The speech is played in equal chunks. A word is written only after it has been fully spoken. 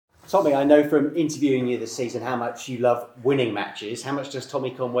Tommy, I know from interviewing you this season how much you love winning matches. How much does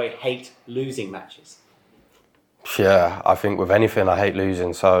Tommy Conway hate losing matches? Yeah, I think with anything I hate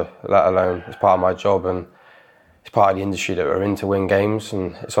losing, so let alone it's part of my job and it's part of the industry that we're in to win games,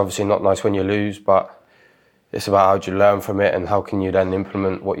 and it's obviously not nice when you lose, but it's about how do you learn from it and how can you then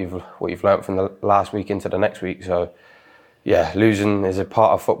implement what you've learned from the last week into the next week. So yeah, losing is a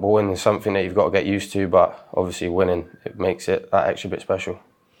part of football and it's something that you've got to get used to, but obviously winning, it makes it that extra bit special.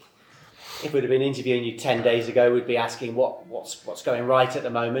 If we'd have been interviewing you 10 days ago, we'd be asking what's going right at the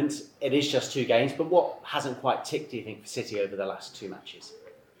moment. It is just 2 games, but what hasn't quite ticked, do you think, for City over the last 2 matches?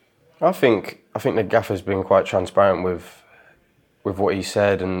 I think the gaffer's been quite transparent with what he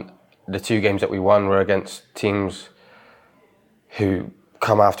said, and the 2 games that we won were against teams who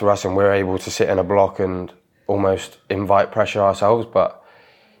come after us and we're able to sit in a block and almost invite pressure ourselves. But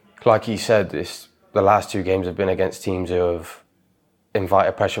like he said, the last 2 games have been against teams who have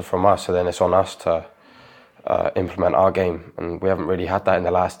invited pressure from us, so then it's on us to implement our game, and we haven't really had that in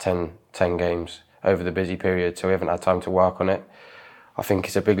the last 10 games over the busy period, so we haven't had time to work on it. I think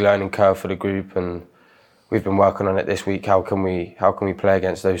it's a big learning curve for the group, and we've been working on it this week. How can we play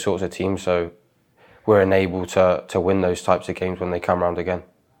against those sorts of teams so we're enabled to win those types of games when they come around again?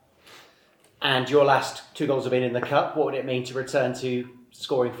 And your last 2 goals have been in the Cup. What would it mean to return to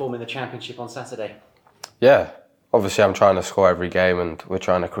scoring form in the Championship on Saturday? Yeah, obviously I'm trying to score every game and we're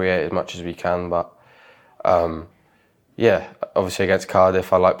trying to create as much as we can, but yeah, obviously against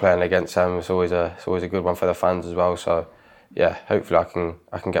Cardiff, I like playing against them. It's always a good one for the fans as well. So yeah, hopefully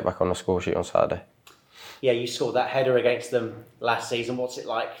I can get back on the score sheet on Saturday. Yeah, you scored that header against them last season. What's it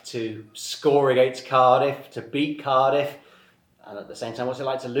like to score against Cardiff, to beat Cardiff, and at the same time, what's it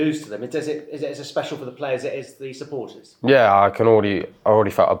like to lose to them? Is it as special for the players as it is the supporters? Yeah, I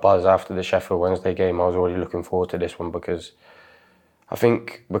already felt a buzz after the Sheffield Wednesday game. I was already looking forward to this one because I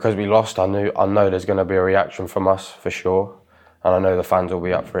think because we lost, I know there's going to be a reaction from us for sure, and I know the fans will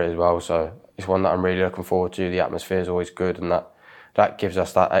be up for it as well. So it's one that I'm really looking forward to. The atmosphere is always good, and that gives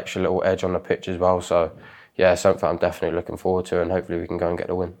us that extra little edge on the pitch as well. So yeah, something I'm definitely looking forward to, and hopefully we can go and get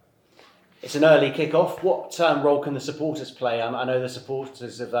the win. It's an early kick-off. What role can the supporters play? I know the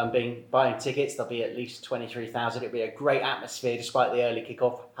supporters have been buying tickets. There'll be at least 23,000. It'll be a great atmosphere despite the early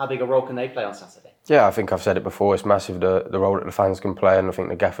kick-off. How big a role can they play on Saturday? Yeah, I think I've said it before. It's massive, the role that the fans can play, and I think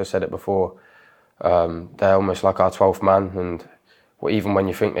the gaffer said it before. They're almost like our 12th man, and even when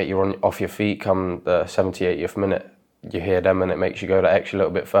you think that you're off your feet come the 70th, 80th minute, you hear them and it makes you go that extra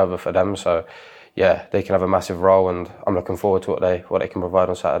little bit further for them. So yeah, they can have a massive role, and I'm looking forward to what they can provide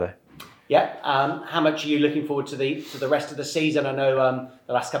on Saturday. Yeah. How much are you looking forward to the rest of the season? I know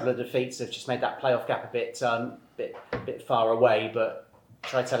the last couple of defeats have just made that playoff gap a bit far away, but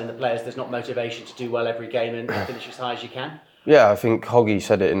try telling the players there's not motivation to do well every game and finish as high as you can. Yeah, I think Hoggy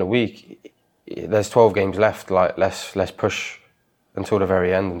said it in the week. There's 12 games left. Like let's push until the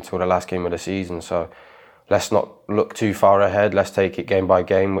very end, until the last game of the season. So let's not look too far ahead. Let's take it game by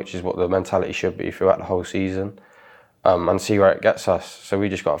game, which is what the mentality should be throughout the whole season. And see where it gets us. So we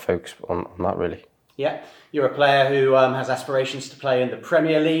just got to focus on that, really. Yeah, you're a player who has aspirations to play in the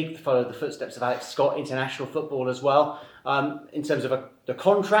Premier League, follow the footsteps of Alex Scott, international football as well. In terms of the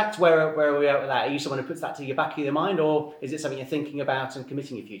contract, where are we at with that? Are you someone who puts that to your back of your mind, or is it something you're thinking about and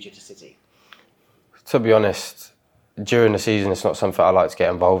committing your future to City? To be honest, during the season, it's not something I like to get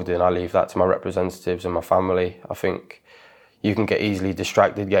involved in. I leave that to my representatives and my family. I think you can get easily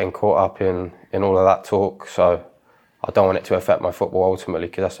distracted getting caught up in all of that talk. So I don't want it to affect my football ultimately,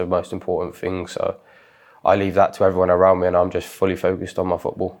 because that's the most important thing. So I leave that to everyone around me, and I'm just fully focused on my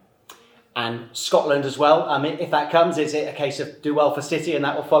football. And Scotland as well. I mean, if that comes, is it a case of do well for City and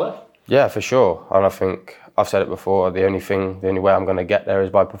that will follow? Yeah, for sure. And I think I've said it before. The only way I'm going to get there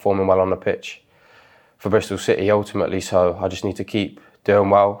is by performing well on the pitch for Bristol City ultimately. So I just need to keep doing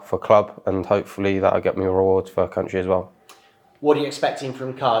well for club, and hopefully that'll get me rewards for country as well. What are you expecting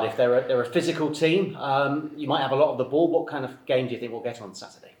from Cardiff? They're a physical team. You might have a lot of the ball. What kind of game do you think we'll get on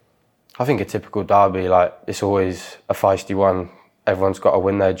Saturday? I think a typical derby, it's always a feisty one. Everyone's got to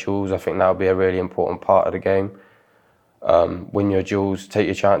win their duels. I think that'll be a really important part of the game. Win your duels, take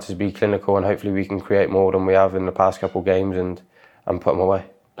your chances, be clinical, and hopefully we can create more than we have in the past couple of games and put them away.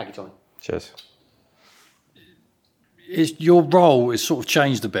 Thank you, Tommy. Cheers. Your role has sort of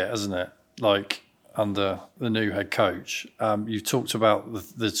changed a bit, hasn't it? Under the new head coach, you talked about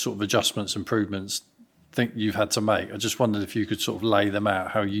the sort of adjustments, improvements, think you've had to make. I just wondered if you could sort of lay them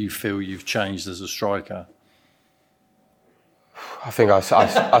out, how you feel you've changed as a striker. I think I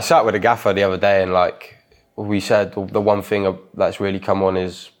sat with a gaffer the other day, and we said the one thing that's really come on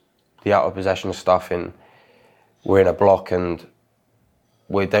is the out of possession stuff. And we're in a block, and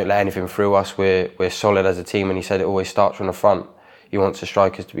we don't let anything through us. We're solid as a team, and he said it always starts from the front. He wants the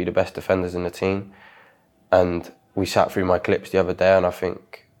strikers to be the best defenders in the team. And we sat through my clips the other day, and I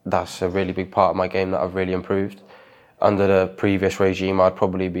think that's a really big part of my game that I've really improved. Under the previous regime, I'd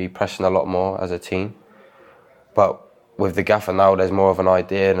probably be pressing a lot more as a team. But with the gaffer now, there's more of an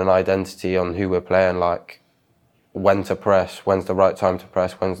idea and an identity on who we're playing, like when to press, when's the right time to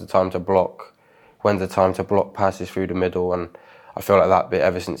press, when's the time to block, when's the time to block passes through the middle. And I feel like that bit,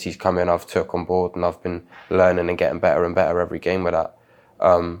 ever since he's come in, I've took on board, and I've been learning and getting better and better every game with that.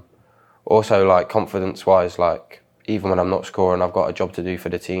 Also, like, confidence-wise, like, even when I'm not scoring, I've got a job to do for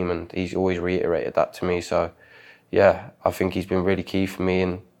the team, and he's always reiterated that to me. So, yeah, I think he's been really key for me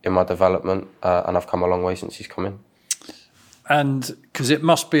in my development, and I've come a long way since he's come in. And because it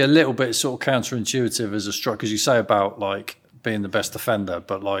must be a little bit sort of counterintuitive as a striker, because you say about, like, being the best defender,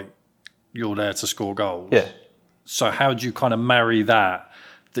 but, like, you're there to score goals. Yeah. So how do you kind of marry that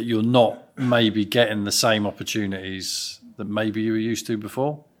you're not maybe getting the same opportunities that maybe you were used to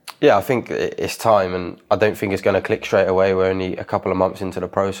before? Yeah, I think it's time, and I don't think it's going to click straight away. We're only a couple of months into the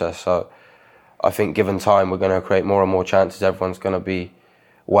process, so I think given time, we're going to create more and more chances. Everyone's going to be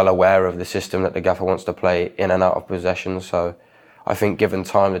well aware of the system that the gaffer wants to play in and out of possession. So I think given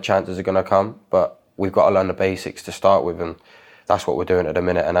time, the chances are going to come, but we've got to learn the basics to start with, and that's what we're doing at the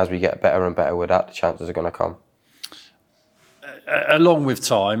minute. And as we get better and better with that, the chances are going to come. Along with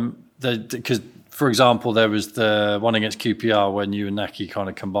time, because, for example, there was the one against QPR when you and Naki kind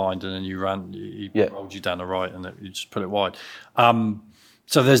of combined, and then you rolled you down the right and you just put it wide.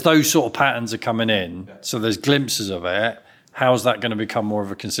 So there's those sort of patterns are coming in. So there's glimpses of it. How's that going to become more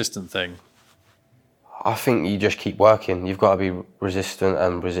of a consistent thing? I think you just keep working. You've got to be resistant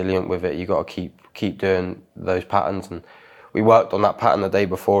and resilient with it. You've got to keep doing those patterns. And we worked on that pattern the day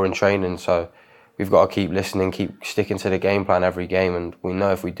before in training, so we've got to keep listening, keep sticking to the game plan every game, and we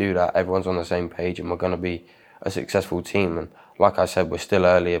know if we do that, everyone's on the same page and we're going to be a successful team. And like I said, we're still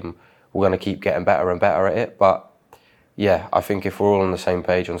early and we're going to keep getting better and better at it. But yeah, I think if we're all on the same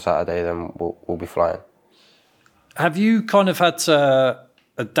page on Saturday, then we'll be flying. Have you kind of had to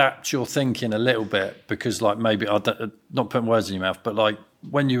adapt your thinking a little bit? Because, like, maybe, not putting words in your mouth, but like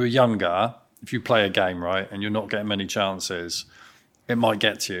when you were younger, if you play a game, right, and you're not getting many chances, it might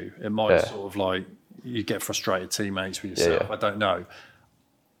get to you. It might sort of like, you get frustrated teammates with yourself. Yeah. I don't know.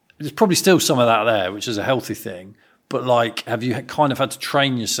 There's probably still some of that there, which is a healthy thing. But, like, have you kind of had to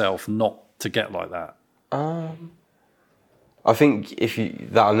train yourself not to get like that? I think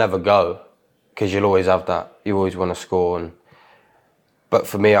that'll never go, because you'll always have that. You always want to score. But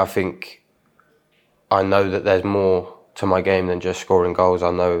for me, I think I know that there's more to my game than just scoring goals.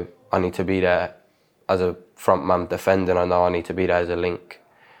 I know I need to be there as a front man defending. I know I need to be there as a link.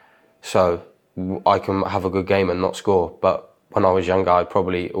 So I can have a good game and not score. But when I was younger, I'd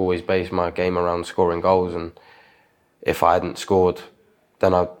probably always base my game around scoring goals. And if I hadn't scored,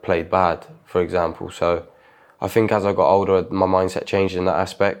 then I played bad, for example. So I think as I got older, my mindset changed in that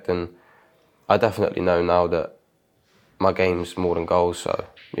aspect. And I definitely know now that my game's more than goals. So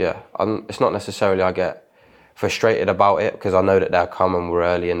yeah, it's not necessarily I get frustrated about it, because I know that they'll come and we're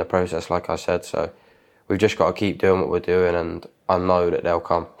early in the process, like I said. So we've just got to keep doing what we're doing, and I know that they'll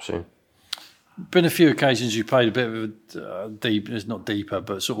come soon. Been a few occasions you played a bit of a deep, it's not deeper,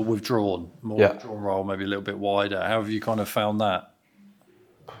 but sort of withdrawn role, maybe a little bit wider. How have you kind of found that?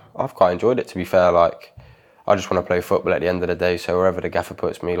 I've quite enjoyed it, to be fair. Like, I just want to play football at the end of the day, so wherever the gaffer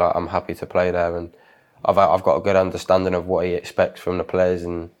puts me, like, I'm happy to play there. And I've got a good understanding of what he expects from the players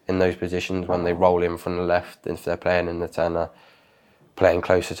in those positions when they roll in from the left, if they're playing in the 10, playing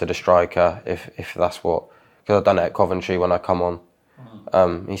closer to the striker, if that's what... Because I've done it at Coventry when I come on.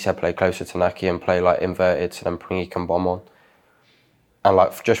 He said play closer to Naki and play like inverted, so then Pringy can bomb on. And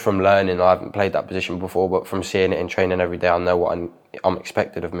like, just from learning, I haven't played that position before, but from seeing it in training every day, I know what I'm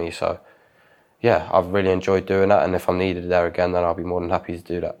expected of me. So yeah, I've really enjoyed doing that, and if I'm needed there again, then I'll be more than happy to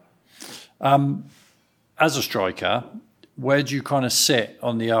do that. As a striker, where do you kind of sit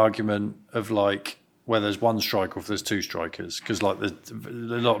on the argument of, like, whether there's one striker or if there's two strikers? Because, like, a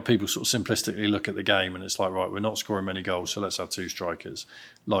lot of people sort of simplistically look at the game and it's like, right, we're not scoring many goals, so let's have two strikers.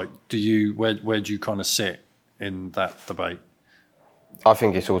 Like, where do you kind of sit in that debate? I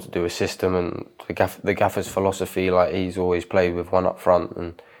think it's all to do with system and the gaffer's philosophy. Like, he's always played with one up front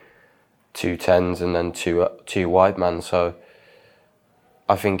and two 10s and then two wide man. So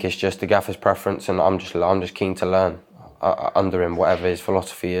I think it's just the gaffer's preference, and I'm just keen to learn under him, whatever his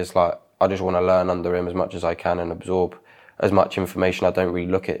philosophy is. Like, I just want to learn under him as much as I can and absorb as much information. I don't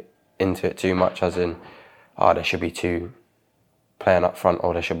really look into it too much, as in, there should be two playing up front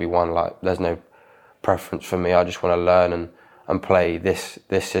or there should be one. Like, there's no preference for me. I just want to learn and and play this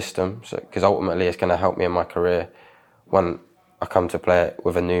system. So because ultimately it's going to help me in my career when I come to play it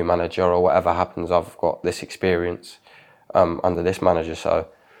with a new manager or whatever happens. I've got this experience under this manager. So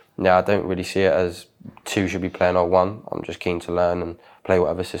yeah, I don't really see it as two should be playing or one. I'm just keen to learn and play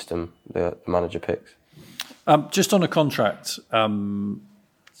whatever system the manager picks. Just on a contract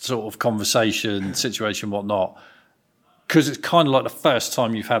sort of conversation, situation, whatnot, because it's kind of like the first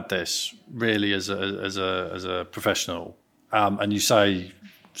time you've had this really as a professional, and you say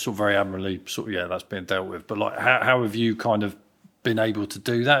sort of very admirably, sort of, yeah, that's being dealt with. But like, how have you kind of been able to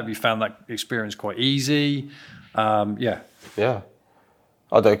do that? Have you found that experience quite easy? Yeah.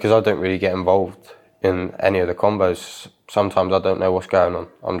 I don't really get involved in any of the combos. Sometimes I don't know what's going on.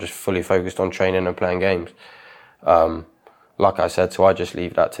 I'm just fully focused on training and playing games. Like I said, so I just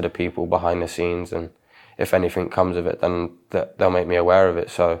leave that to the people behind the scenes, and if anything comes of it, then they'll make me aware of it.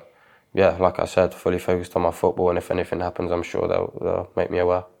 So yeah, like I said, fully focused on my football, and if anything happens, I'm sure they'll make me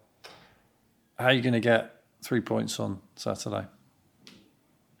aware. How are you going to get 3 points on Saturday?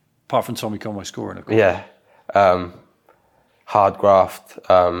 Apart from Tommy Conway scoring, of course. Yeah. Hard graft,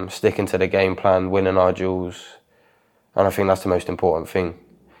 sticking to the game plan, winning our duels, and I think that's the most important thing.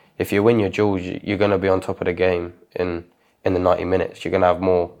 If you win your duels, you're going to be on top of the game in the 90 minutes. You're going to have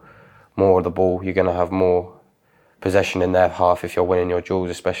more of the ball. You're going to have more possession in their half if you're winning your duels,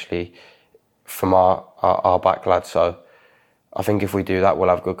 especially from our back lads. So I think if we do that, we'll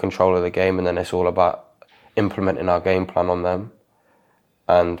have good control of the game, and then it's all about implementing our game plan on them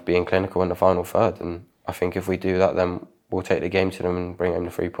and being clinical in the final third. And I think if we do that, then we'll take the game to them and bring home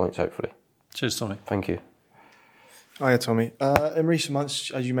the 3 points, hopefully. Cheers, Tommy. Thank you. Hiya, Tommy. In recent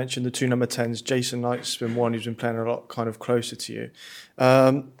months, as you mentioned, the two number 10s, Jason Knight's been one who's been playing a lot kind of closer to you.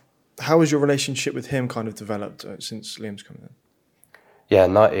 How has your relationship with him kind of developed since Liam's come in? Yeah,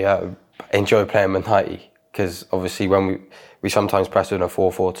 Knighty, I enjoy playing with Knighty because obviously when we sometimes press in a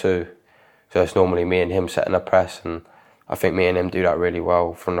 4-4-2, so it's normally me and him setting a press, and I think me and him do that really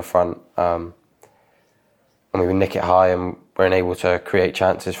well from the front. And we nick it high and we're able to create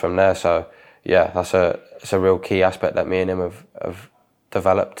chances from there. So yeah, it's a real key aspect that me and him have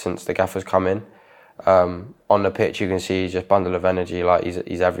developed since the gaffer's come in. On the pitch, you can see he's just a bundle of energy, like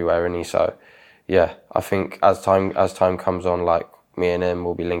he's everywhere, isn't he? So yeah, I think as time comes on, like me and him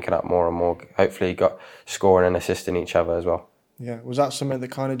will be linking up more and more. Hopefully, got scoring and assisting each other as well. Yeah, was that something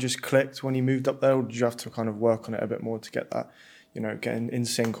that kind of just clicked when you moved up there, or did you have to kind of work on it a bit more to get that, getting in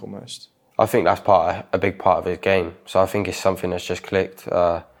sync almost? I think that's a big part of his game. So I think it's something that's just clicked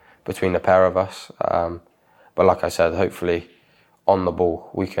between the pair of us. But like I said, hopefully on the ball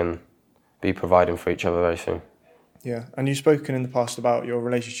we can be providing for each other very soon. Yeah, and you've spoken in the past about your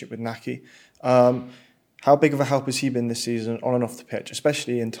relationship with Naki. How big of a help has he been this season on and off the pitch,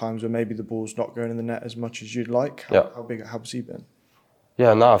 especially in times where maybe the ball's not going in the net as much as you'd like? How big a help has he been?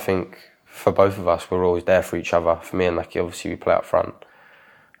 Yeah, no, I think for both of us, we're always there for each other. For me and Naki, obviously we play up front,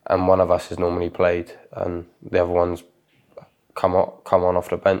 and one of us has normally played, and the other one's come on off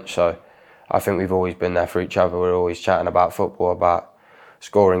the bench. So I think we've always been there for each other. We're always chatting about football, about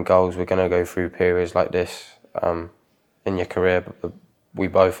scoring goals. We're going to go through periods like this in your career, but we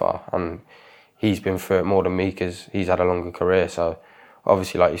both are, and he's been through it more than me because he's had a longer career. So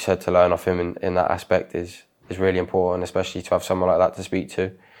obviously, like you said, to learn off him in that aspect is really important, especially to have someone like that to speak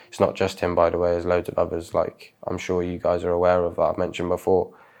to. It's not just him, by the way. There's loads of others, like I'm sure you guys are aware of, that I've mentioned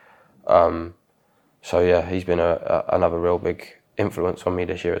before. So yeah, he's been another real big influence on me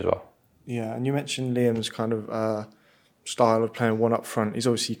this year as well. Yeah, and you mentioned Liam's kind of style of playing one up front. He's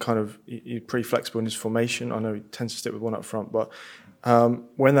obviously he's pretty flexible in his formation. I know he tends to stick with one up front, but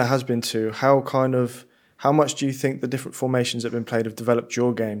when there has been two, how much do you think the different formations that have been played have developed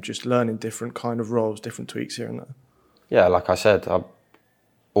your game, just learning different kind of roles, different tweaks here and there? Yeah, like I said, I'm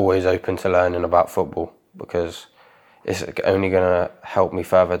always open to learning about football because it's only going to help me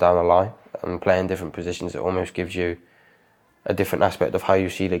further down the line, and playing different positions, it almost gives you a different aspect of how you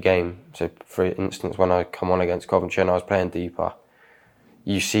see the game. So for instance, when I come on against Coventry and I was playing deeper,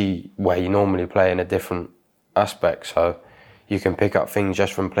 you see where you normally play in a different aspect. So you can pick up things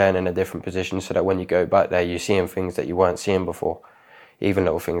just from playing in a different position, so that when you go back there, you're seeing things that you weren't seeing before. Even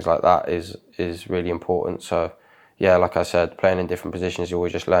little things like that is really important. So yeah, like I said, playing in different positions, you're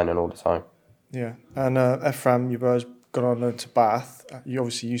always just learning all the time. Yeah, and Ephraim, you guys gone on loan to Bath. You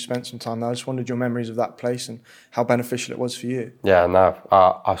spent some time there. I just wondered your memories of that place and how beneficial it was for you. Yeah, no,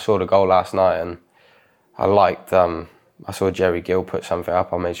 I saw the goal last night and I liked. I saw Jerry Gill put something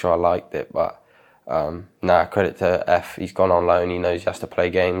up. I made sure I liked it, but credit to F. He's gone on loan. He knows he has to play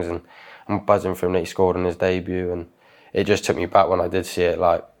games, and I'm buzzing for him that he scored on his debut. And it just took me back when I did see it.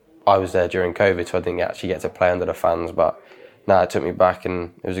 Like I was there during COVID, so I didn't actually get to play under the fans, but it took me back,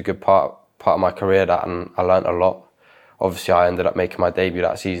 and it was a good part of my career, that, and I learnt a lot. Obviously, I ended up making my debut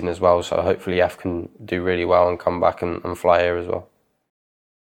that season as well, so hopefully F can do really well and come back and fly here as well.